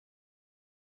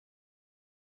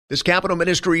This Capital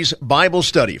Ministries Bible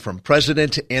study from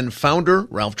President and Founder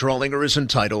Ralph Drollinger is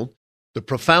entitled, The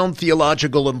Profound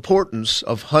Theological Importance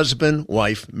of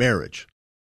Husband-Wife Marriage.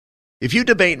 If you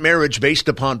debate marriage based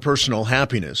upon personal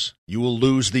happiness, you will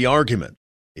lose the argument.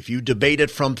 If you debate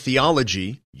it from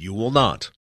theology, you will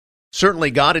not.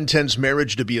 Certainly, God intends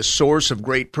marriage to be a source of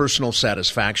great personal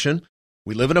satisfaction.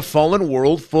 We live in a fallen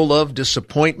world full of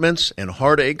disappointments and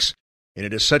heartaches, and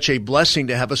it is such a blessing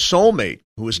to have a soulmate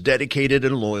who is dedicated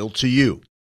and loyal to you.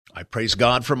 I praise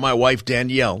God for my wife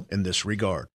Danielle in this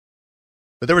regard.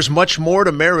 But there is much more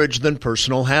to marriage than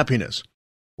personal happiness.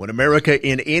 When America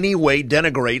in any way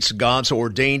denigrates God's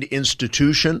ordained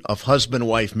institution of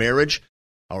husband-wife marriage,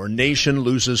 our nation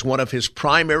loses one of his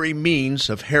primary means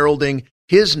of heralding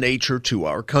his nature to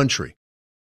our country.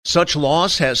 Such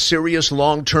loss has serious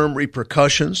long-term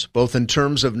repercussions, both in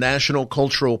terms of national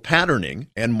cultural patterning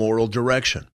and moral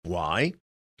direction. Why?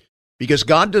 Because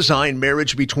God designed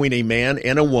marriage between a man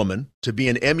and a woman to be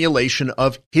an emulation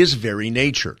of his very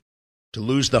nature. To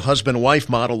lose the husband-wife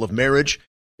model of marriage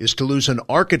is to lose an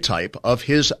archetype of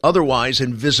his otherwise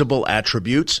invisible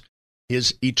attributes,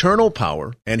 his eternal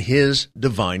power, and his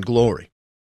divine glory.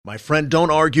 My friend, don't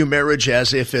argue marriage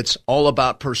as if it's all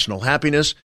about personal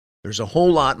happiness. There's a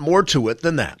whole lot more to it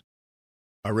than that.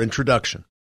 Our introduction.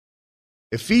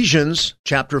 Ephesians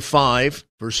chapter 5,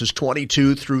 verses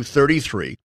 22 through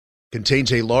 33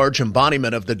 contains a large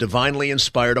embodiment of the divinely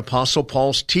inspired Apostle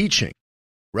Paul's teaching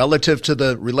relative to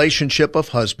the relationship of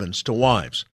husbands to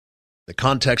wives. The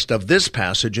context of this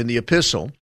passage in the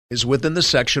epistle is within the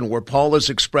section where Paul is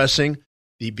expressing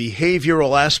the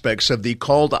behavioral aspects of the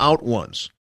called out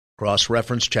ones.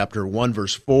 Cross-reference chapter 1,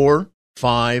 verse 4,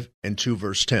 5, and 2,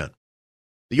 verse 10.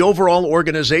 The overall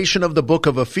organization of the book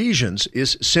of Ephesians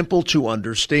is simple to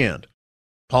understand.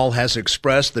 Paul has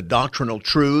expressed the doctrinal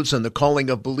truths and the calling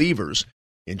of believers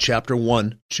in chapter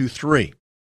 1 to 3.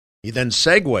 He then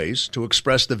segues to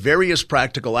express the various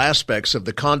practical aspects of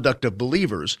the conduct of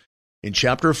believers in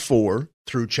chapter 4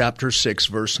 through chapter 6,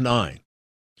 verse 9,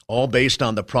 all based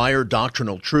on the prior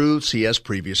doctrinal truths he has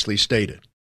previously stated.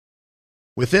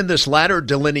 Within this latter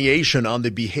delineation on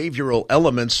the behavioral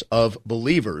elements of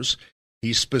believers,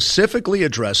 he specifically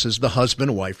addresses the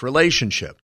husband-wife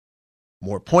relationship.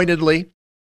 More pointedly,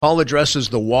 Paul addresses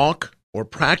the walk or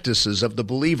practices of the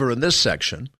believer in this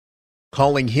section,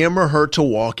 calling him or her to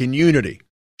walk in unity,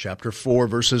 chapter 4,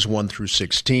 verses 1 through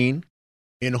 16,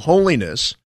 in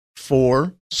holiness,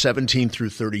 4, 17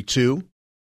 through 32,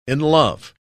 in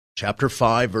love, chapter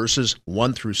 5, verses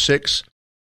 1 through 6,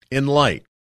 in light,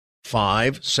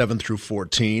 5, 7 through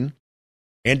 14,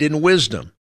 and in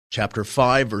wisdom, chapter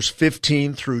 5, verse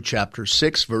 15 through chapter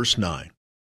 6, verse 9.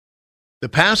 The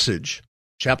passage,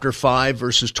 chapter 5,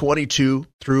 verses 22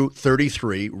 through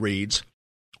 33, reads,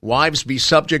 Wives, be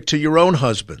subject to your own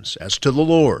husbands, as to the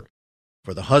Lord.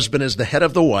 For the husband is the head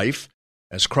of the wife,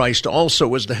 as Christ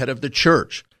also is the head of the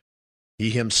church, he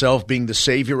himself being the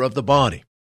Savior of the body.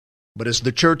 But as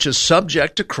the church is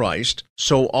subject to Christ,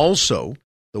 so also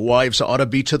the wives ought to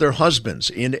be to their husbands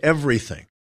in everything.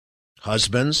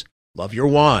 Husbands, love your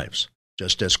wives,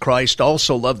 just as Christ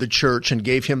also loved the church and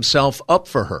gave himself up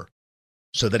for her,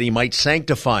 so that he might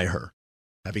sanctify her,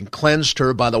 having cleansed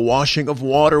her by the washing of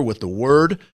water with the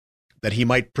word, that he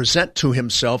might present to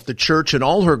himself the church in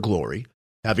all her glory,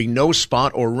 having no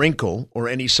spot or wrinkle or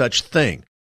any such thing,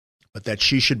 but that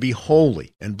she should be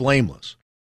holy and blameless.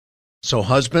 So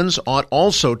husbands ought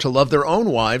also to love their own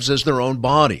wives as their own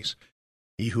bodies.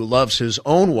 He who loves his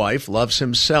own wife loves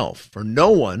himself, for no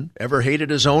one ever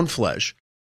hated his own flesh,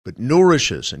 but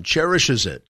nourishes and cherishes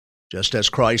it, just as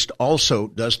Christ also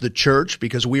does the church,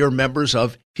 because we are members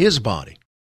of his body.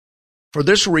 For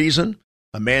this reason,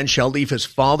 a man shall leave his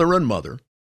father and mother,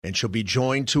 and shall be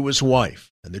joined to his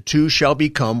wife, and the two shall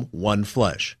become one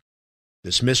flesh.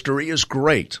 This mystery is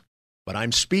great, but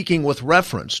I'm speaking with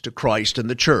reference to Christ and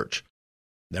the church.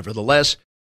 Nevertheless,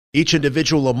 each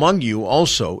individual among you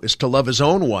also is to love his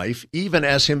own wife, even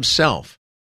as himself,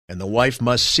 and the wife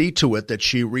must see to it that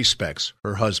she respects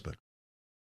her husband.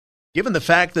 Given the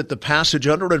fact that the passage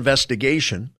under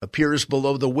investigation appears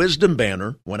below the wisdom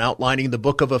banner when outlining the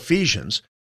book of Ephesians,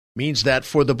 means that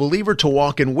for the believer to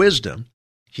walk in wisdom,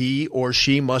 he or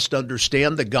she must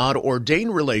understand the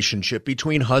God-ordained relationship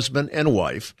between husband and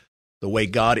wife the way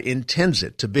God intends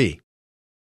it to be.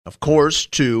 Of course,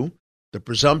 too, the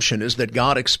presumption is that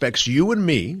God expects you and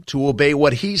me to obey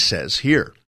what he says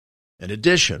here. In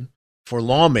addition, for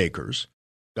lawmakers,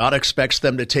 God expects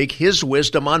them to take his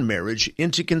wisdom on marriage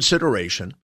into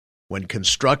consideration when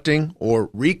constructing or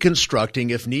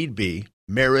reconstructing, if need be,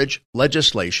 marriage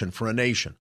legislation for a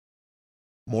nation.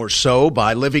 More so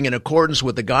by living in accordance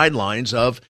with the guidelines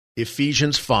of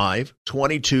Ephesians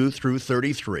 5:22 through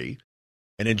 33,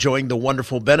 and enjoying the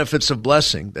wonderful benefits of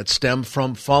blessing that stem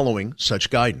from following such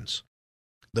guidance.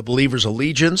 The believer's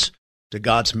allegiance to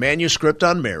God's manuscript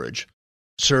on marriage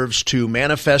serves to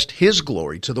manifest His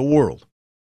glory to the world.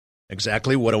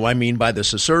 Exactly what do I mean by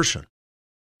this assertion?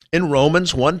 In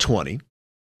Romans 1:20,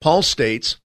 Paul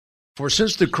states, "For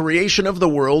since the creation of the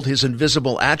world, His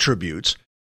invisible attributes,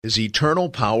 His eternal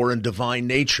power and divine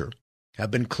nature,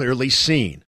 have been clearly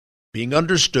seen, being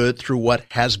understood through what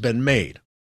has been made."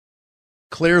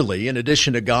 Clearly, in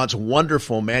addition to God's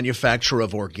wonderful manufacture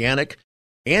of organic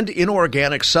and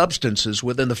inorganic substances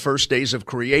within the first days of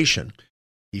creation,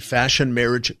 He fashioned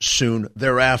marriage soon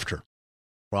thereafter.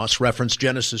 Cross-reference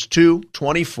Genesis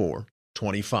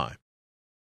 2:24-25.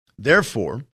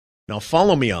 Therefore, now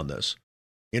follow me on this,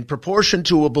 in proportion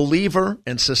to a believer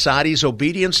and society's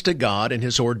obedience to God and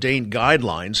His ordained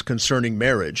guidelines concerning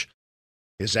marriage,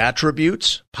 His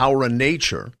attributes, power, and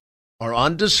nature are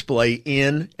on display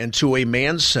in and to a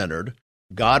man-centered,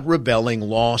 God-rebelling,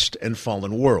 lost, and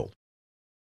fallen world.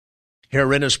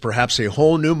 Herein is perhaps a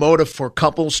whole new motive for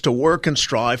couples to work and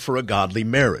strive for a godly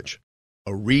marriage,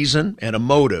 a reason and a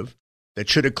motive that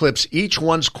should eclipse each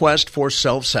one's quest for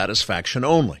self-satisfaction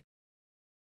only.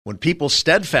 When people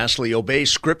steadfastly obey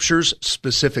Scripture's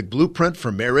specific blueprint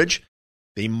for marriage,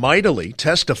 they mightily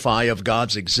testify of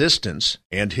God's existence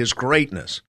and His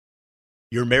greatness.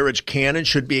 Your marriage can and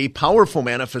should be a powerful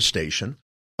manifestation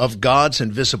of God's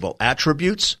invisible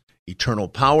attributes, eternal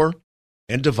power,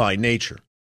 and divine nature.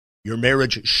 Your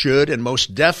marriage should and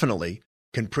most definitely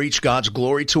can preach God's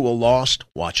glory to a lost,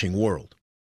 watching world.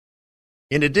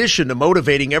 In addition to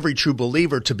motivating every true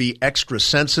believer to be extra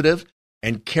sensitive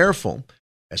and careful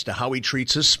as to how he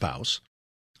treats his spouse,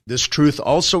 this truth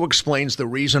also explains the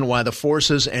reason why the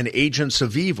forces and agents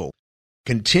of evil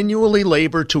continually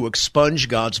labor to expunge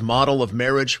God's model of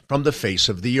marriage from the face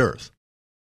of the earth.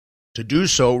 To do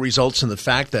so results in the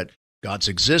fact that God's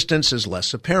existence is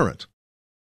less apparent.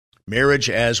 Marriage,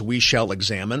 as we shall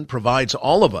examine, provides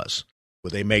all of us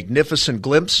with a magnificent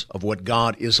glimpse of what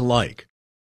God is like.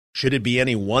 Should it be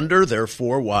any wonder,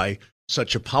 therefore, why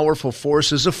such a powerful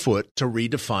force is afoot to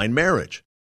redefine marriage?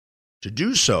 To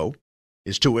do so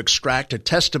is to extract a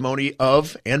testimony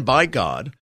of and by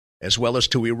God, as well as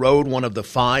to erode one of the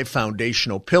 5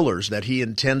 foundational pillars that He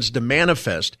intends to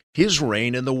manifest His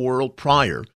reign in the world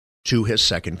prior to His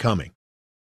second coming.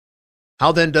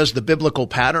 How then does the biblical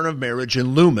pattern of marriage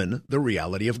illumine the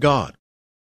reality of God?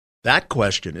 That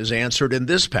question is answered in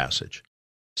this passage.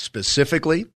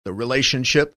 Specifically, the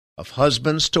relationship of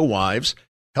husbands to wives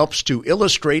helps to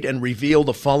illustrate and reveal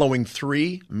the following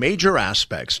 3 major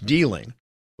aspects dealing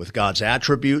with God's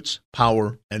attributes,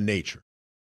 power, and nature.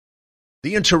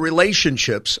 The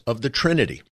interrelationships of the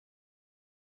Trinity.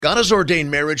 God has ordained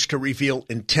marriage to reveal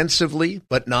intensively,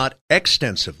 but not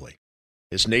extensively,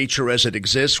 His nature as it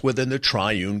exists within the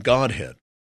triune Godhead.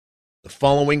 The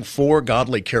following 4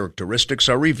 godly characteristics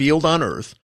are revealed on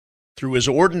earth through His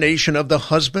ordination of the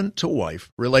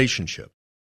husband-to-wife relationship.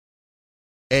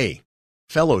 A.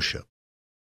 Fellowship.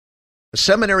 A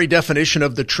seminary definition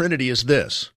of the Trinity is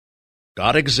this: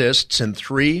 God exists in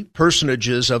 3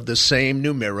 personages of the same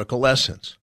numerical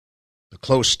essence. The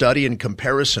close study and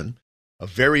comparison of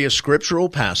various scriptural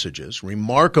passages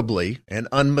remarkably and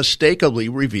unmistakably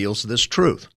reveals this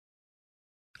truth.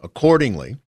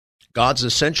 Accordingly, God's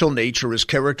essential nature is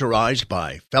characterized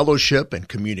by fellowship and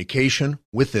communication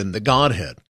within the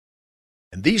Godhead.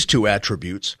 And these 2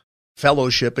 attributes,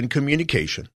 fellowship and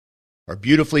communication, are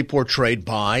beautifully portrayed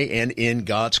by and in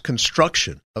God's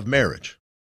construction of marriage.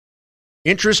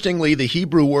 Interestingly, the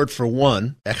Hebrew word for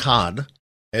one, echad,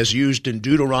 as used in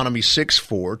Deuteronomy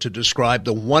 6:4 to describe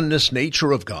the oneness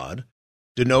nature of God,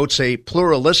 denotes a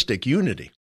pluralistic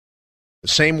unity. The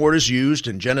same word is used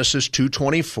in Genesis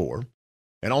 2:24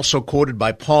 and also quoted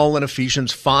by Paul in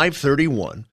Ephesians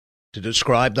 5:31 to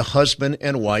describe the husband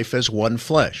and wife as one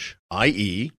flesh,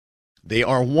 i.e., they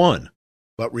are one,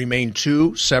 but remain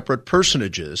 2 separate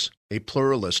personages, a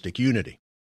pluralistic unity.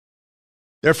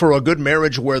 Therefore, a good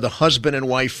marriage where the husband and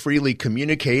wife freely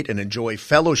communicate and enjoy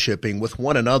fellowshipping with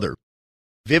one another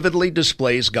vividly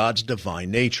displays God's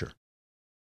divine nature.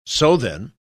 So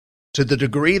then, to the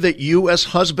degree that you as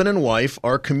husband and wife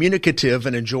are communicative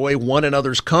and enjoy one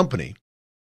another's company,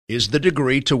 is the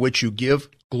degree to which you give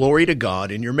glory to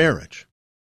God in your marriage.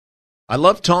 I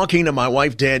love talking to my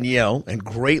wife Danielle and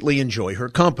greatly enjoy her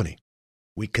company.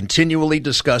 We continually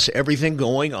discuss everything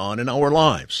going on in our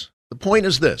lives. The point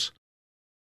is this: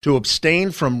 to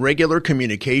abstain from regular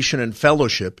communication and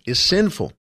fellowship is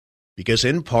sinful, because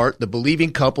in part the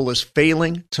believing couple is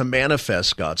failing to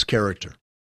manifest God's character.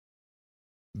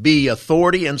 B.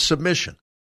 Authority and submission.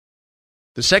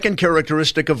 The second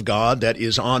characteristic of God that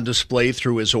is on display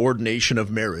through his ordination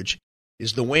of marriage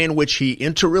is the way in which he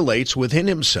interrelates within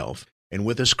himself and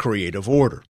with his creative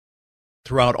order.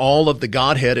 Throughout all of the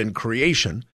Godhead and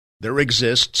creation, there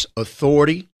exists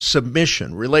authority,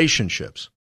 submission, relationships.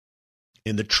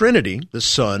 In the Trinity, the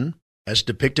Son, as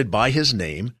depicted by his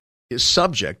name, is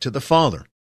subject to the Father.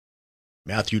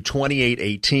 Matthew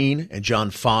 28:18 and John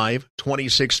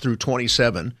 5:26 through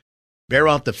 27 bear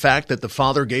out the fact that the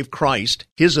Father gave Christ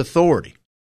his authority.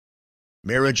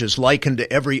 Marriage is likened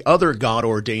to every other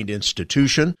God-ordained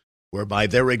institution whereby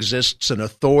there exists an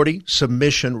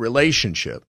authority-submission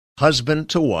relationship, husband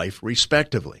to wife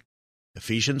respectively.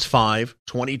 Ephesians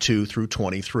 5:22 through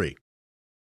 23.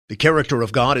 The character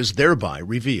of God is thereby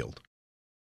revealed.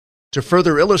 To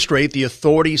further illustrate the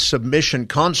authority-submission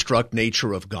construct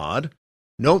nature of God,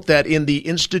 note that in the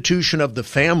institution of the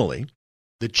family,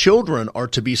 the children are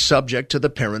to be subject to the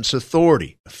parents'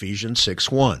 authority, Ephesians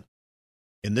 6:1.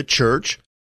 In the church,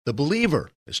 the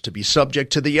believer is to be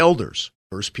subject to the elders,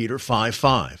 1 Peter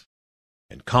 5:5.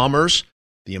 In commerce,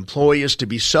 the employee is to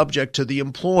be subject to the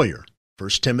employer,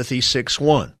 1 Timothy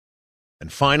 6:1.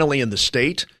 And finally, in the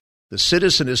state, the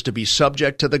citizen is to be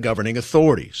subject to the governing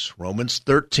authorities, Romans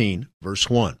 13, verse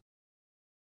 1.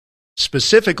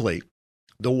 Specifically,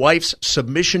 the wife's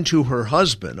submission to her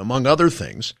husband, among other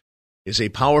things, is a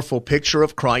powerful picture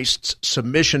of Christ's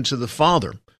submission to the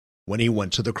Father when he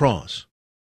went to the cross.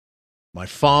 My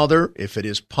Father, if it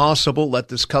is possible, let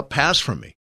this cup pass from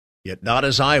me, yet not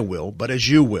as I will, but as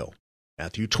you will.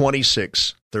 Matthew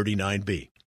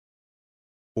 26:39b.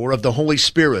 Or of the Holy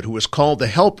Spirit, who is called the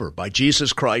Helper by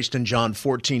Jesus Christ in John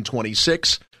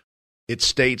 14:26, it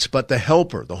states, "But the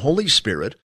Helper, the Holy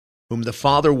Spirit, whom the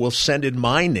Father will send in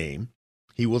my name,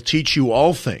 he will teach you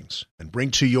all things and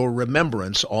bring to your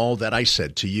remembrance all that I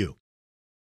said to you."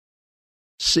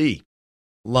 C.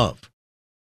 Love.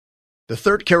 The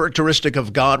third characteristic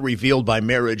of God revealed by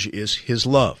marriage is his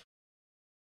love.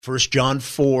 1 John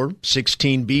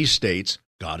 4:16b states,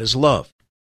 God is love.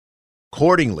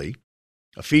 Accordingly,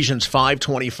 Ephesians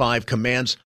 5:25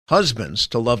 commands husbands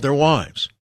to love their wives.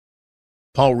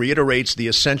 Paul reiterates the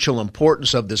essential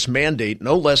importance of this mandate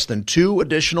no less than 2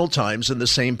 additional times in the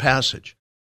same passage.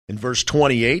 In verse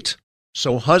 28,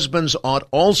 so husbands ought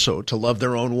also to love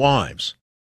their own wives.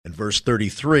 In verse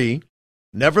 33,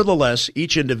 nevertheless,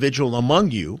 each individual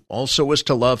among you also is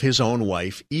to love his own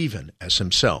wife even as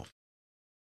himself.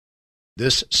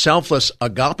 This selfless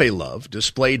agape love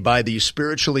displayed by the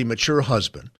spiritually mature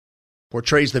husband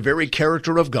portrays the very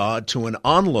character of God to an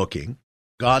onlooking,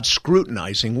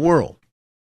 God-scrutinizing world.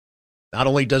 Not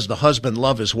only does the husband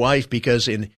love his wife because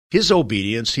in his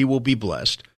obedience he will be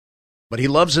blessed, but he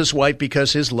loves his wife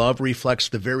because his love reflects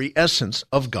the very essence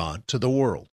of God to the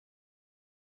world.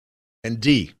 And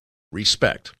D,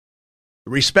 respect.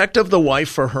 The respect of the wife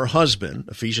for her husband,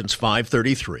 Ephesians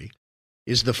 5:33,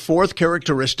 is the fourth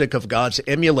characteristic of God's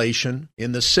emulation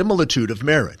in the similitude of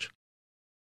marriage.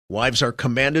 Wives are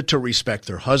commanded to respect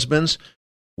their husbands,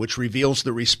 which reveals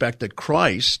the respect that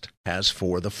Christ has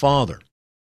for the Father.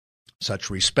 Such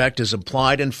respect is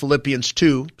implied in Philippians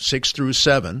 2:6 through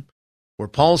 7, where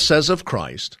Paul says of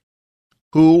Christ,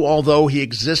 who, although he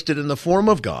existed in the form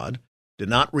of God, did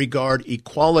not regard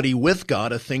equality with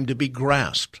God a thing to be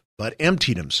grasped, but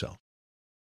emptied himself.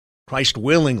 Christ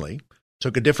willingly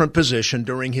took a different position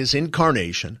during his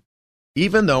incarnation,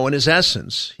 even though in his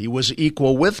essence he was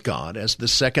equal with God as the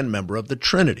second member of the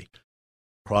Trinity.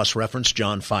 Cross-reference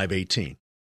John 5:18.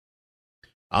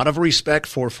 Out of respect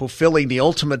for fulfilling the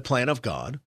ultimate plan of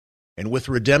God, and with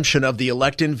redemption of the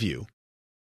elect in view,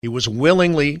 he was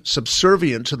willingly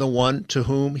subservient to the one to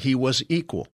whom he was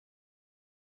equal.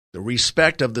 The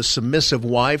respect of the submissive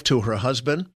wife to her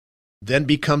husband then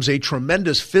becomes a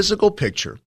tremendous physical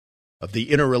picture of the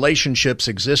interrelationships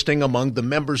existing among the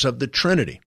members of the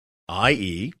Trinity,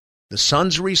 i.e., the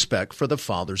Son's respect for the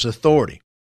Father's authority.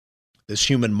 This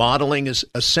human modeling is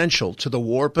essential to the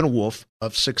warp and woof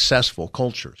of successful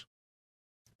cultures.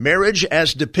 Marriage,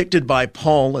 as depicted by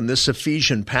Paul in this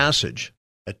Ephesian passage,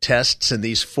 attests in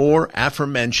these 4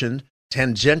 aforementioned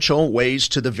tangential ways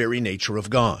to the very nature of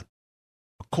God.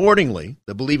 Accordingly,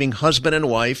 the believing husband and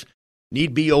wife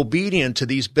need be obedient to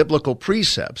these biblical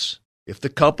precepts if the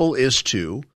couple is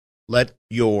to let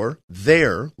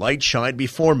their light shine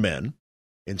before men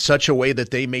in such a way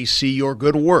that they may see your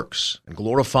good works and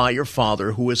glorify your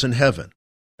Father who is in heaven.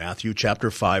 Matthew chapter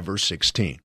 5, verse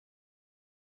 16.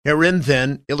 Herein,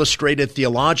 then, illustrated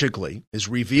theologically, is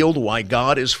revealed why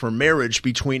God is for marriage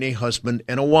between a husband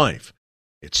and a wife.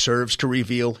 It serves to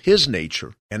reveal his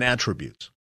nature and attributes.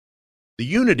 The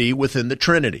unity within the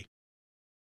Trinity.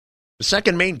 The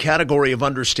second main category of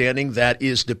understanding that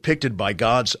is depicted by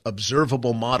God's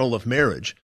observable model of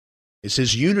marriage is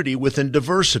his unity within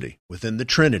diversity, within the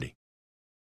Trinity.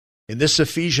 In this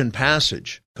Ephesian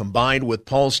passage, combined with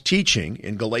Paul's teaching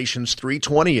in Galatians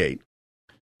 3:28,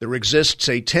 there exists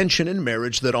a tension in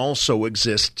marriage that also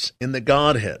exists in the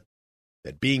Godhead,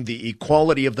 that being the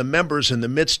equality of the members in the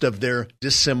midst of their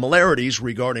dissimilarities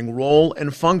regarding role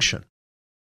and function.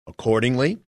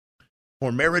 Accordingly,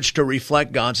 for marriage to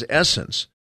reflect God's essence,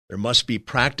 there must be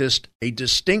practiced a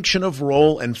distinction of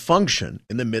role and function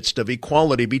in the midst of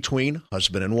equality between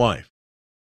husband and wife.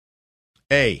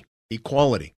 A.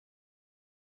 Equality.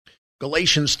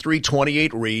 Galatians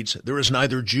 3:28 reads, "There is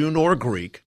neither Jew nor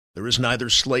Greek, there is neither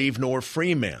slave nor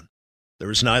free man,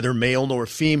 there is neither male nor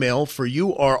female, for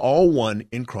you are all one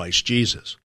in Christ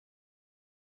Jesus."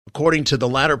 According to the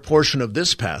latter portion of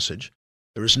this passage,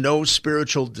 there is no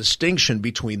spiritual distinction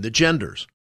between the genders.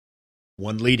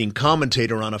 One leading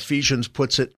commentator on Ephesians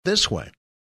puts it this way,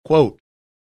 quote,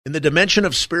 "In the dimension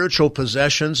of spiritual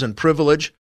possessions and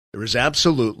privilege, there is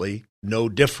absolutely no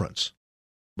difference.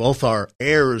 Both are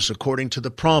heirs according to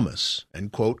the promise,"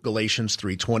 end quote, Galatians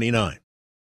 3:29.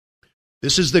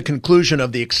 This is the conclusion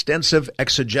of the extensive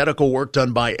exegetical work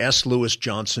done by S. Lewis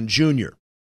Johnson, Jr.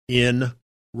 in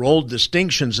Role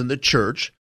Distinctions in the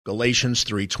Church, Galatians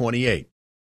 3:28.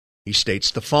 He states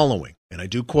the following, and I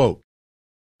do quote,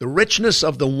 "The richness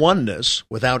of the oneness,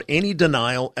 without any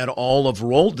denial at all of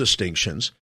role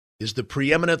distinctions, is the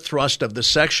preeminent thrust of the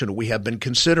section we have been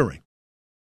considering.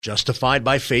 Justified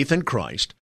by faith in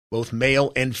Christ, both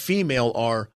male and female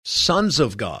are sons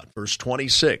of God," verse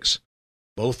 26.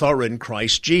 "Both are in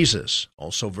Christ Jesus,"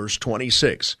 also verse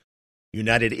 26.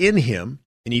 "United in him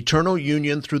in eternal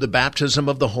union through the baptism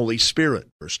of the Holy Spirit,"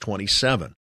 verse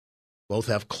 27. "Both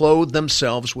have clothed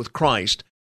themselves with Christ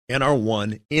and are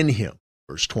one in him,"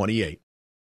 verse 28.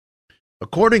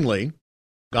 Accordingly,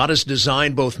 God has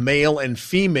designed both male and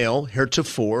female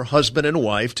heretofore, husband and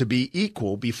wife, to be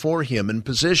equal before him in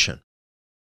position.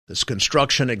 This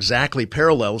construction exactly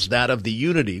parallels that of the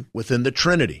unity within the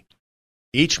Trinity.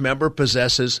 Each member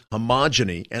possesses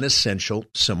homogeny and essential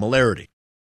similarity.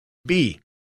 B.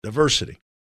 Diversity.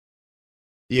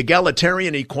 The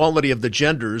egalitarian equality of the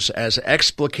genders, as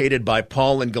explicated by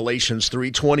Paul in Galatians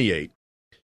 3:28,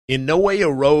 in no way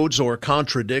erodes or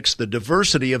contradicts the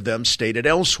diversity of them stated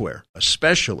elsewhere,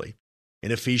 especially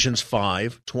in Ephesians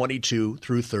 5:22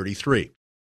 through 33.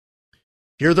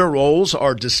 Here their roles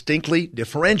are distinctly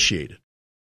differentiated.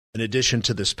 In addition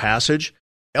to this passage,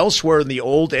 elsewhere in the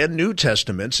Old and New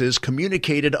Testaments is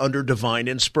communicated under divine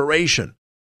inspiration,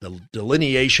 the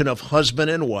delineation of husband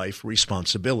and wife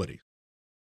responsibilities.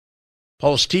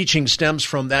 Paul's teaching stems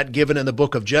from that given in the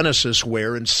book of Genesis,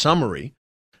 where, in summary,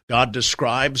 God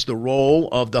describes the role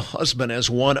of the husband as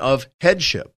one of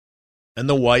headship and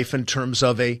the wife in terms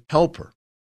of a helper.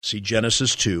 See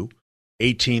Genesis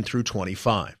 2:18 through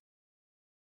 25.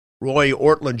 Roy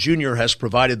Ortland Jr. has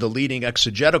provided the leading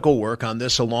exegetical work on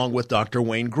this along with Dr.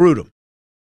 Wayne Grudem.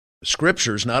 The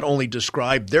Scriptures not only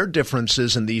describe their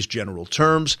differences in these general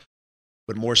terms,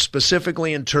 but more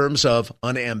specifically in terms of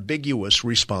unambiguous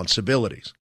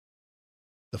responsibilities.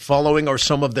 The following are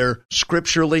some of their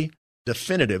scripturally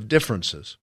definitive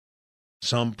differences.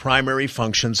 Some primary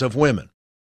functions of women.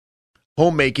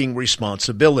 Homemaking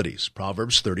responsibilities,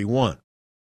 Proverbs 31.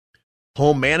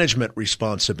 Home management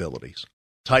responsibilities,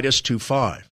 Titus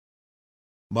 2:5.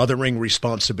 Mothering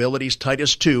responsibilities,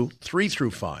 Titus 2:3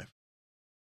 through 5.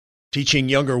 Teaching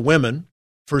younger women,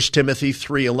 1 Timothy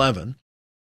 3:11.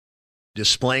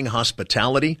 Displaying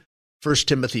hospitality, 1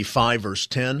 Timothy 5, verse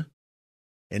 10.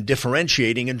 And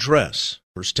differentiating in dress,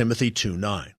 1 Timothy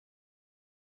 2:9.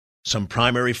 Some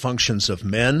primary functions of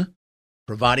men,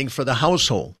 providing for the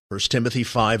household, 1 Timothy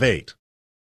 5:8.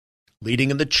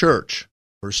 Leading in the church,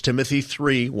 1 Timothy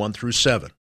 3:1 through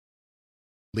 7.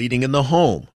 Leading in the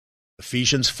home,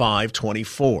 Ephesians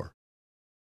 5:24.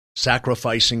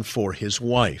 Sacrificing for his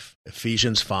wife,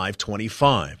 Ephesians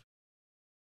 5:25.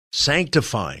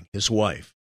 Sanctifying his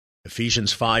wife,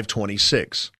 Ephesians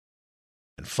 5:26.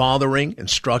 And fathering,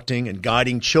 instructing, and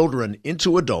guiding children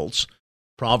into adults,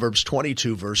 Proverbs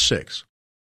 22, verse 6.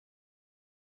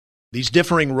 These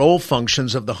differing role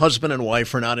functions of the husband and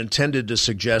wife are not intended to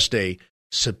suggest a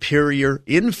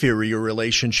superior-inferior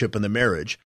relationship in the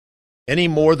marriage, any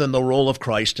more than the role of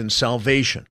Christ in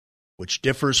salvation, which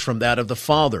differs from that of the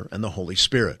Father and the Holy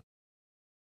Spirit.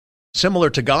 Similar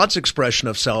to God's expression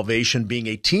of salvation being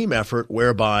a team effort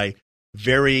whereby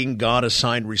varying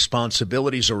God-assigned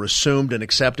responsibilities are assumed and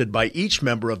accepted by each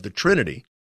member of the Trinity,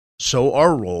 so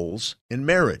are roles in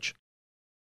marriage.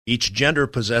 Each gender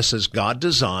possesses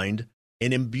God-designed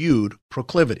and imbued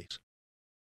proclivities.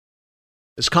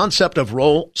 This concept of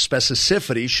role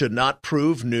specificity should not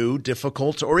prove new,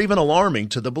 difficult, or even alarming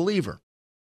to the believer.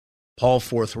 Paul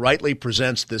forthrightly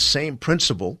presents this same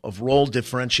principle of role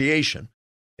differentiation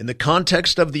in the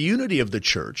context of the unity of the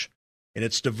church in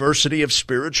its diversity of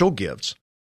spiritual gifts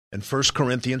in 1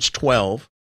 Corinthians 12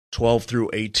 through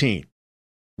 18,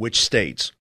 which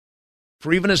states,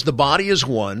 "For even as the body is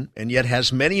one, and yet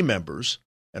has many members,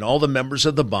 and all the members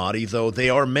of the body, though they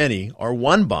are many, are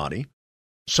one body,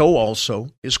 so also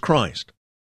is Christ.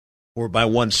 For by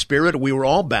one Spirit we were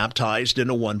all baptized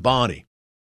into one body,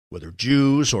 whether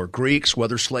Jews or Greeks,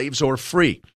 whether slaves or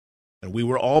free, and we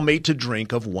were all made to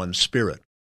drink of one Spirit.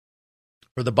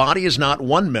 For the body is not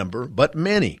one member, but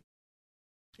many.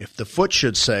 If the foot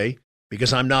should say,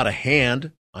 because I'm not a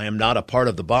hand, I am not a part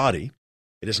of the body,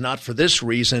 it is not for this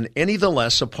reason any the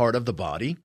less a part of the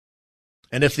body.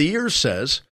 And if the ear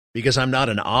says, because I'm not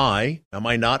an eye, am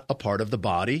I not a part of the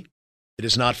body? It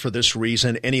is not for this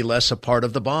reason any less a part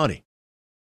of the body.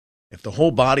 If the whole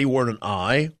body were an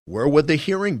eye, where would the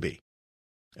hearing be?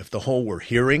 If the whole were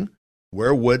hearing,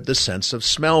 where would the sense of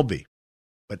smell be?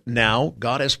 But now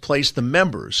God has placed the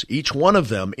members, each one of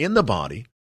them, in the body,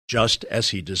 just as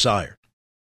he desired."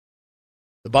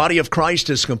 The body of Christ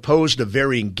is composed of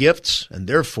varying gifts, and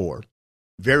therefore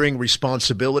varying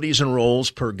responsibilities and roles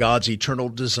per God's eternal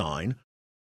design,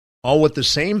 all with the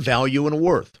same value and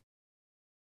worth.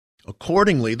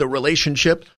 Accordingly, the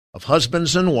relationship of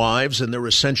husbands and wives and their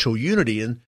essential unity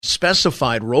and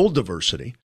specified role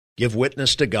diversity give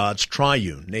witness to God's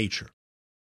triune nature.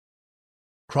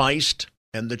 Christ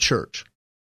and the church.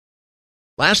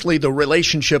 Lastly, the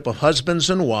relationship of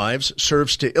husbands and wives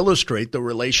serves to illustrate the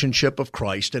relationship of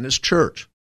Christ and his church.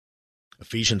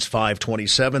 Ephesians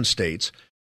 5:27 states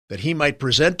that he might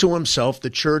present to himself the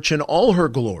church in all her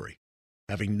glory,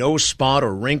 having no spot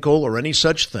or wrinkle or any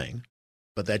such thing,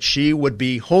 but that she would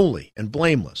be holy and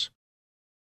blameless.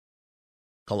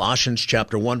 Colossians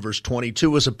chapter 1, verse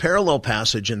 22 is a parallel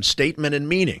passage in statement and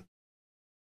meaning.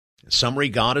 In summary,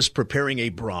 God is preparing a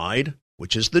bride,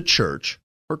 which is the church,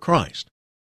 for Christ.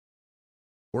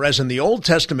 Whereas in the Old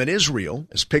Testament, Israel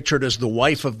is pictured as the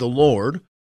wife of the Lord,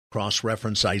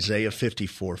 cross-reference Isaiah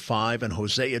 54:5 and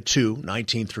Hosea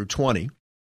 2:19 through 20.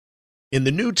 In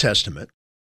the New Testament,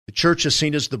 the church is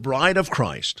seen as the bride of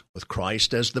Christ, with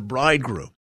Christ as the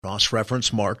bridegroom,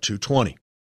 cross-reference Mark 2:20.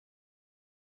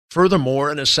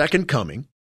 Furthermore, in his second coming,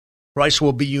 Christ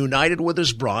will be united with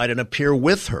his bride and appear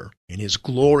with her in his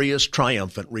glorious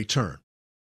triumphant return.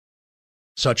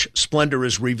 Such splendor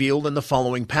is revealed in the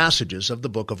following passages of the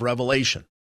book of Revelation.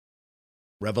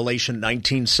 Revelation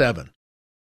 19:7.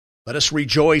 "Let us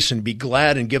rejoice and be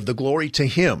glad and give the glory to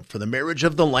him, for the marriage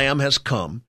of the Lamb has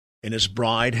come, and his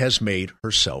bride has made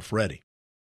herself ready."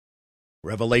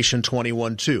 Revelation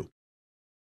 21:2.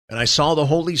 "And I saw the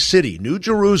holy city, New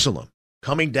Jerusalem,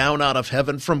 coming down out of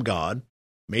heaven from God,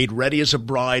 made ready as a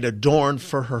bride adorned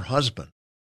for her husband."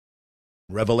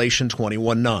 Revelation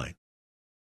 21:9.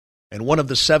 "And one of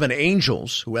the 7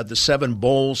 angels, who had the 7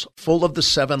 bowls full of the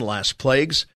 7 last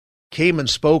plagues, came and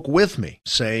spoke with me,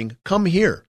 saying, 'Come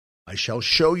here, I shall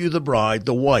show you the bride,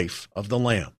 the wife of the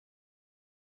Lamb.'"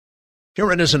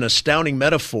 Herein is an astounding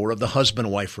metaphor of the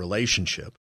husband-wife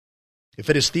relationship. If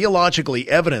it is theologically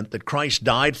evident that Christ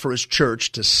died for his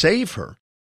church to save her,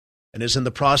 and is in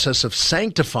the process of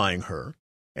sanctifying her,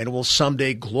 and will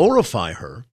someday glorify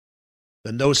her,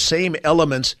 then those same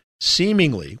elements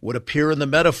seemingly would appear in the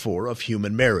metaphor of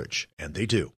human marriage, and they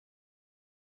do.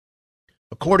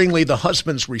 Accordingly, the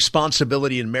husband's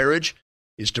responsibility in marriage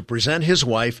is to present his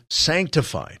wife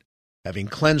sanctified, having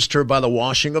cleansed her by the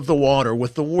washing of the water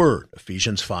with the word,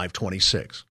 Ephesians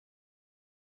 5:26.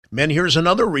 Men, here's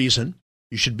another reason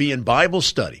you should be in Bible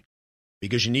study,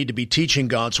 because you need to be teaching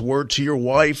God's word to your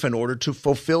wife in order to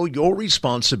fulfill your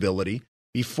responsibility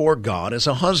before God as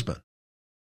a husband.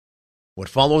 What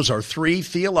follows are 3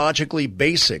 theologically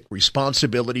basic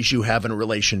responsibilities you have in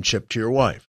relationship to your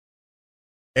wife.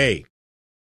 A,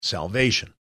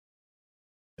 salvation.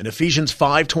 In Ephesians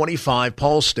 5:25,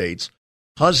 Paul states,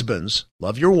 "Husbands,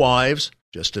 love your wives,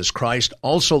 just as Christ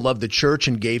also loved the church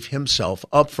and gave himself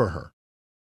up for her."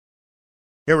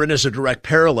 Herein is a direct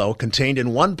parallel contained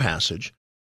in one passage,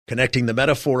 connecting the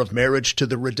metaphor of marriage to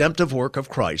the redemptive work of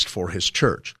Christ for his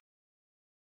church.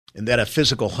 In that a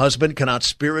physical husband cannot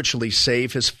spiritually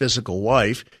save his physical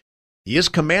wife, he is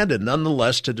commanded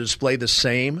nonetheless to display the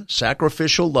same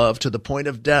sacrificial love to the point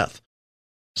of death,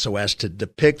 so as to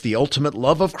depict the ultimate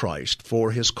love of Christ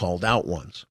for his called out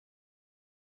ones.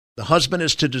 The husband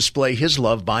is to display his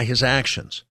love by his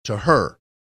actions. To her,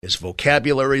 his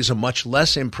vocabulary is a much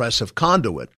less impressive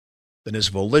conduit than his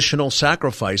volitional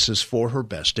sacrifices for her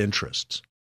best interests.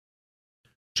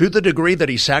 to the degree that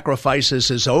he sacrifices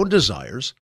his own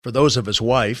desires for those of his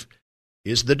wife,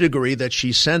 is the degree that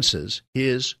she senses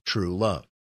his true love.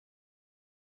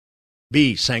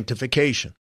 B.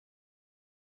 Sanctification.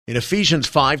 In Ephesians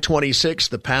 5:26,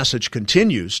 the passage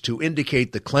continues to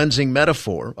indicate the cleansing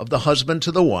metaphor of the husband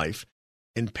to the wife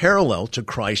in parallel to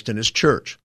Christ and his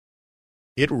church.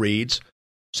 It reads,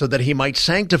 so that he might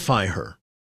sanctify her,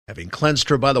 having cleansed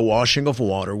her by the washing of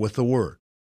water with the word.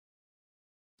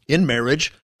 In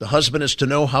marriage, the husband is to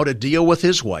know how to deal with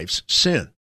his wife's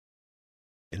sin.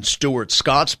 In Stuart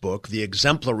Scott's book, The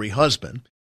Exemplary Husband,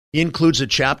 he includes a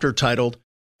chapter titled,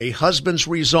 A Husband's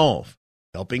Resolve,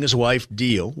 helping his wife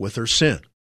deal with her sin.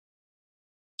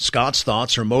 Scott's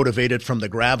thoughts are motivated from the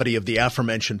gravity of the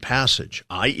aforementioned passage,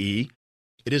 i.e.,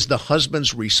 it is the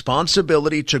husband's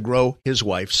responsibility to grow his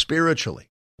wife spiritually.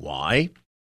 Why?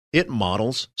 It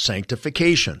models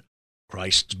sanctification,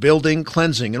 Christ's building,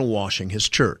 cleansing, and washing his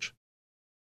church.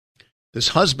 This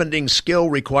husbanding skill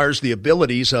requires the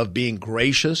abilities of being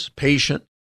gracious, patient,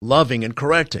 loving, and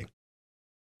correcting.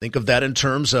 Think of that in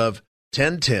terms of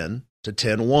 10:10 to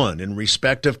 10:1 in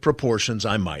respective proportions,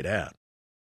 I might add.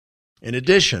 In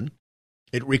addition,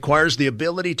 it requires the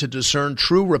ability to discern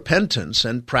true repentance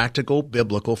and practical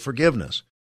biblical forgiveness.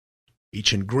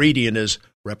 Each ingredient is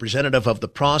representative of the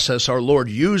process our Lord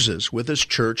uses with his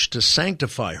church to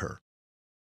sanctify her.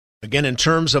 Again, in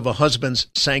terms of a husband's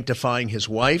sanctifying his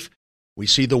wife, we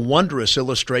see the wondrous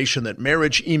illustration that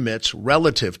marriage emits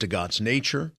relative to God's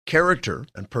nature, character,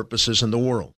 and purposes in the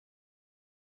world.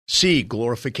 C.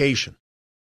 Glorification.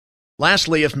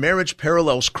 Lastly, if marriage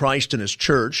parallels Christ and his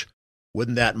church,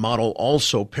 wouldn't that model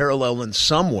also parallel in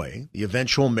some way the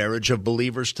eventual marriage of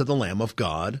believers to the Lamb of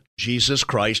God, Jesus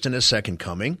Christ, in his second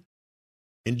coming?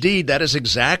 Indeed, that is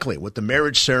exactly what the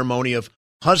marriage ceremony of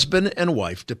husband and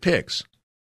wife depicts.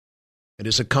 It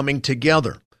is a coming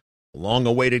together, a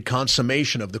long-awaited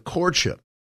consummation of the courtship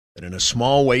that in a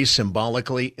small way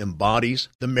symbolically embodies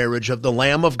the marriage of the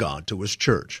Lamb of God to his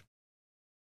church.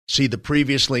 See the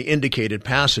previously indicated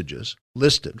passages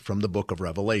listed from the book of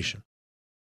Revelation.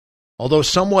 Although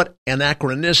somewhat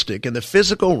anachronistic in the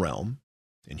physical realm,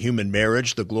 in human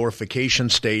marriage the glorification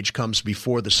stage comes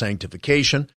before the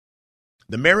sanctification,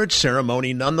 the marriage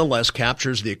ceremony nonetheless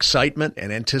captures the excitement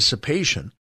and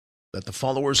anticipation that the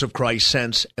followers of Christ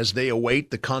sense as they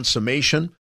await the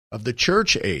consummation of the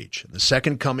church age, the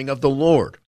second coming of the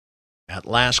Lord. At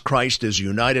last Christ is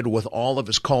united with all of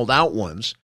his called out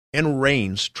ones and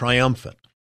reigns triumphant.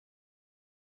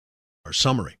 Our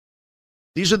summary.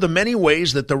 These are the many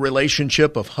ways that the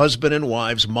relationship of husband and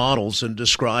wives models and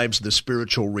describes the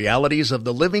spiritual realities of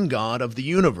the living God of the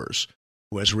universe,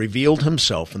 who has revealed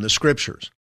himself in the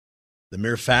Scriptures. The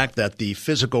mere fact that the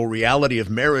physical reality of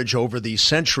marriage over these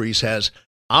centuries has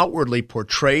outwardly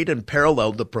portrayed and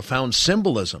paralleled the profound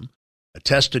symbolism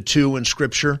attested to in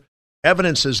Scripture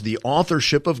evidences the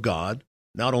authorship of God,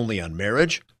 not only on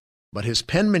marriage, but his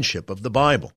penmanship of the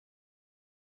Bible.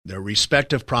 Their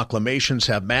respective proclamations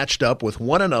have matched up with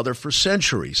one another for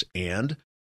centuries, and,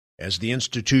 as the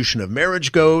institution of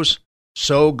marriage goes,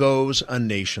 so goes a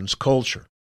nation's culture.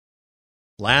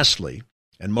 Lastly,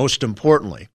 and most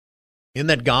importantly, in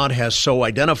that God has so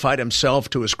identified himself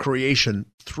to his creation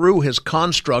through his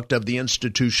construct of the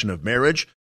institution of marriage,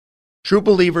 true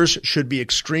believers should be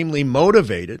extremely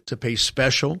motivated to pay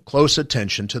special, close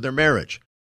attention to their marriage.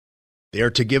 They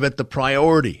are to give it the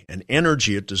priority and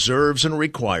energy it deserves and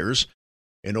requires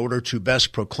in order to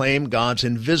best proclaim God's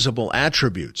invisible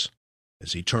attributes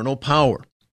as eternal power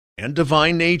and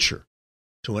divine nature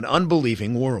to an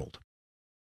unbelieving world.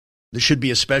 This should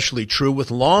be especially true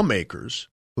with lawmakers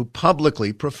who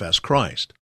publicly profess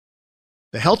Christ.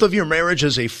 The health of your marriage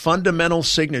is a fundamental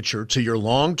signature to your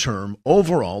long-term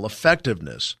overall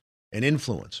effectiveness and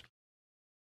influence.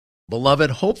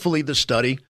 Beloved, hopefully the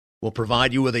study will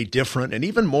provide you with a different and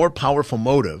even more powerful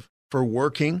motive for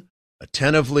working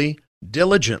attentively,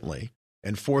 diligently,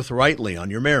 and forthrightly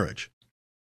on your marriage.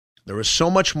 There is so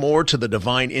much more to the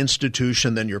divine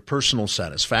institution than your personal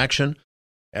satisfaction,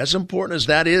 as important as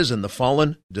that is in the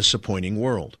fallen, disappointing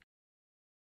world.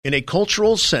 In a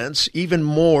cultural sense, even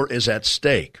more is at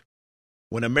stake.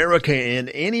 When America in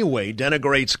any way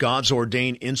denigrates God's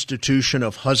ordained institution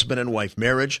of husband and wife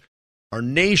marriage, our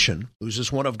nation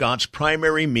loses one of God's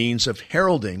primary means of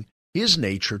heralding his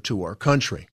nature to our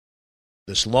country.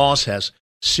 This loss has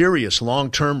serious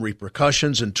long-term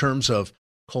repercussions in terms of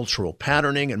cultural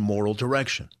patterning and moral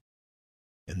direction.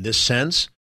 In this sense,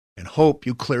 and hope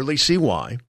you clearly see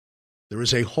why, there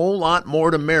is a whole lot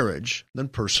more to marriage than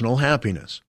personal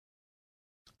happiness.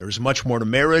 There is much more to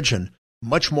marriage and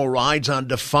much more rides on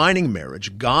defining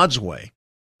marriage God's way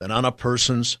than on a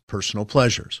person's personal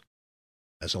pleasures.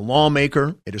 As a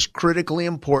lawmaker, it is critically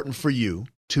important for you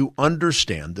to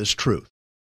understand this truth.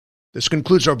 This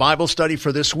concludes our Bible study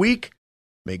for this week.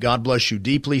 May God bless you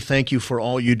deeply. Thank you for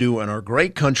all you do in our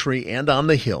great country and on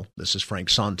the Hill. This is Frank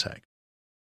Sontag.